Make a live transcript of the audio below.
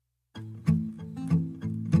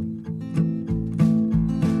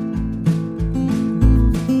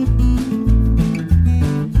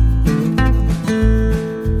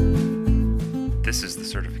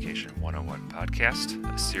Certification 101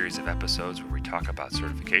 podcast, a series of episodes where we talk about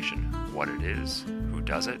certification, what it is, who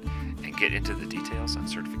does it, and get into the details on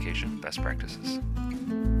certification best practices.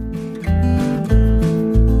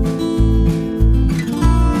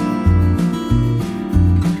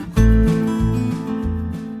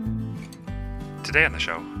 Today on the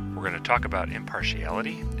show, we're going to talk about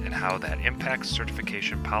impartiality and how that impacts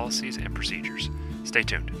certification policies and procedures. Stay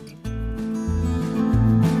tuned.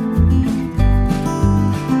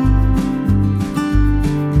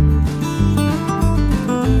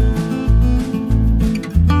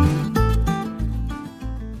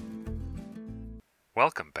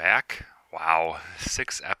 Welcome back. Wow,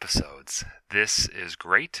 6 episodes. This is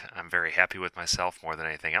great. I'm very happy with myself more than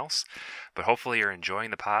anything else, but hopefully you're enjoying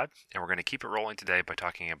the pod, and we're going to keep it rolling today by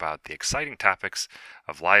talking about the exciting topics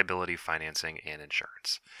of liability, financing, and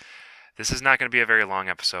insurance. This is not going to be a very long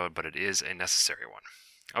episode, but it is a necessary one.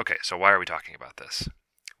 Okay, so why are we talking about this?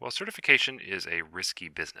 Well, certification is a risky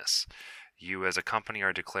business. You as a company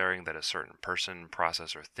are declaring that a certain person,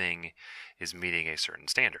 process, or thing is meeting a certain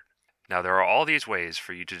standard. Now, there are all these ways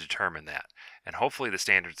for you to determine that, and hopefully the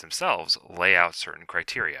standards themselves lay out certain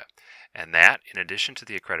criteria. And that, in addition to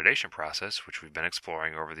the accreditation process, which we've been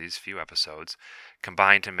exploring over these few episodes,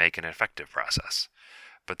 combine to make an effective process.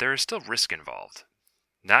 But there is still risk involved.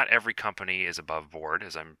 Not every company is above board,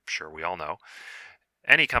 as I'm sure we all know.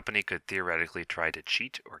 Any company could theoretically try to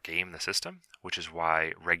cheat or game the system, which is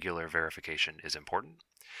why regular verification is important.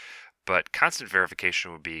 But constant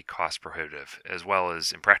verification would be cost prohibitive, as well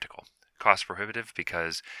as impractical. Cost prohibitive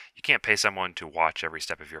because you can't pay someone to watch every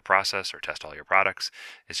step of your process or test all your products.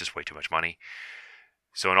 It's just way too much money.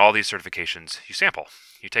 So in all these certifications, you sample.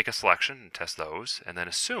 You take a selection and test those, and then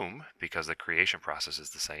assume, because the creation process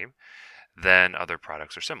is the same, then other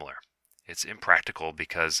products are similar. It's impractical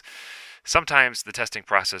because sometimes the testing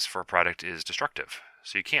process for a product is destructive.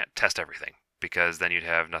 So you can't test everything, because then you'd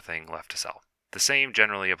have nothing left to sell. The same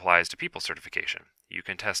generally applies to people certification. You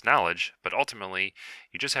can test knowledge, but ultimately,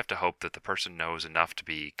 you just have to hope that the person knows enough to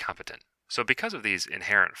be competent. So because of these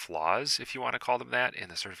inherent flaws, if you want to call them that, in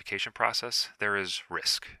the certification process, there is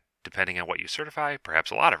risk. Depending on what you certify, perhaps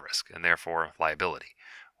a lot of risk, and therefore liability.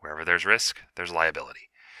 Wherever there's risk, there's liability.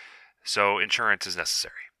 So insurance is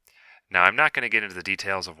necessary. Now, I'm not going to get into the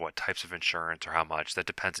details of what types of insurance or how much. That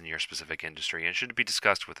depends on your specific industry and should be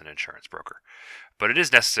discussed with an insurance broker. But it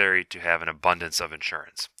is necessary to have an abundance of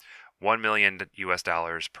insurance. $1 million US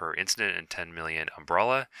per incident and 10 million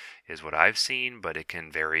umbrella is what I've seen, but it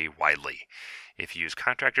can vary widely. If you use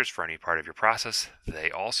contractors for any part of your process, they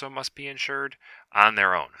also must be insured on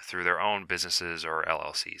their own, through their own businesses or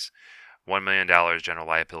LLCs. $1 million general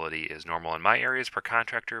liability is normal in my areas per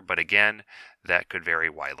contractor, but again, that could vary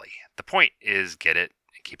widely. The point is get it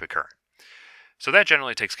and keep it current. So that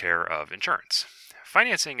generally takes care of insurance.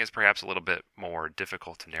 Financing is perhaps a little bit more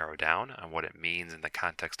difficult to narrow down on what it means in the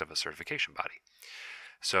context of a certification body.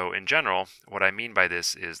 So in general, what I mean by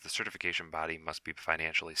this is the certification body must be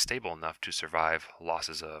financially stable enough to survive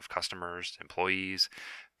losses of customers, employees,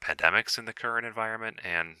 pandemics in the current environment,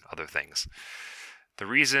 and other things. The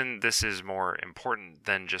reason this is more important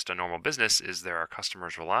than just a normal business is there are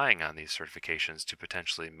customers relying on these certifications to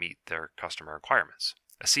potentially meet their customer requirements.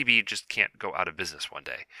 A CB just can't go out of business one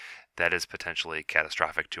day. That is potentially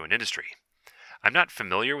catastrophic to an industry. I'm not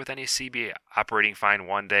familiar with any CB operating fine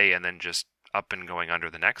one day and then just up and going under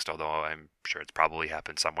the next, although I'm sure it's probably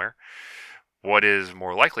happened somewhere. What is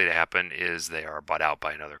more likely to happen is they are bought out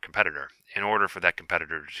by another competitor in order for that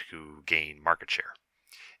competitor to gain market share.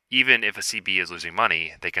 Even if a CB is losing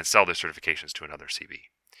money, they can sell their certifications to another CB.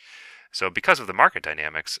 So because of the market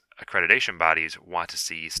dynamics, accreditation bodies want to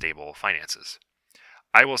see stable finances.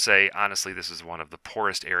 I will say, honestly, this is one of the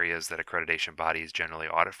poorest areas that accreditation bodies generally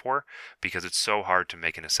audit for because it's so hard to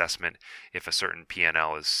make an assessment if a certain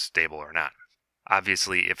P&L is stable or not.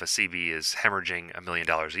 Obviously, if a CB is hemorrhaging $1 million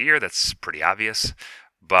a year, that's pretty obvious.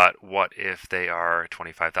 But what if they are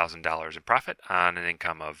 $25,000 in profit on an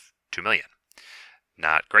income of $2 million?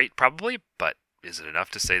 Not great, probably, but is it enough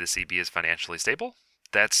to say the CB is financially stable?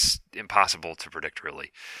 That's impossible to predict,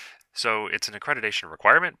 really. So it's an accreditation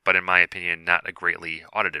requirement, but in my opinion, not a greatly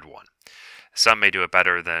audited one. Some may do it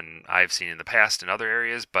better than I've seen in the past in other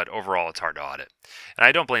areas, but overall it's hard to audit. And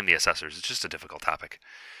I don't blame the assessors, it's just a difficult topic.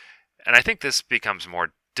 And I think this becomes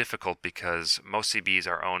more difficult because most CBs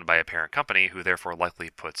are owned by a parent company who therefore likely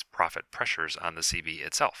puts profit pressures on the CB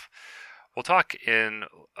itself. We'll talk in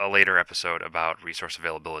a later episode about resource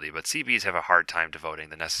availability, but CBs have a hard time devoting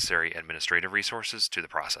the necessary administrative resources to the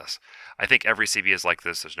process. I think every CB is like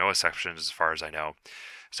this. There's no exceptions as far as I know.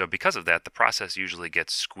 So because of that, the process usually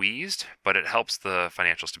gets squeezed, but it helps the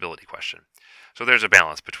financial stability question. So there's a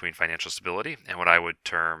balance between financial stability and what I would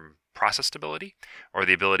term process stability, or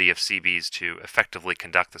the ability of CBs to effectively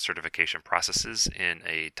conduct the certification processes in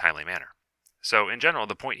a timely manner. So in general,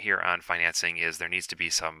 the point here on financing is there needs to be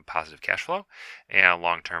some positive cash flow and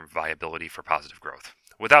long-term viability for positive growth.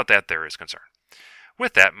 Without that, there is concern.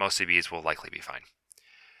 With that, most CBs will likely be fine.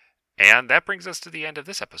 And that brings us to the end of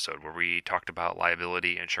this episode where we talked about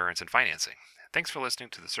liability, insurance, and financing. Thanks for listening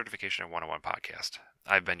to the Certification 101 podcast.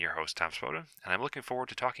 I've been your host, Tom Svoboda, and I'm looking forward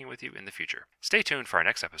to talking with you in the future. Stay tuned for our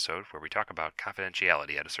next episode where we talk about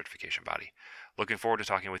confidentiality at a certification body. Looking forward to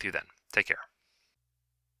talking with you then. Take care.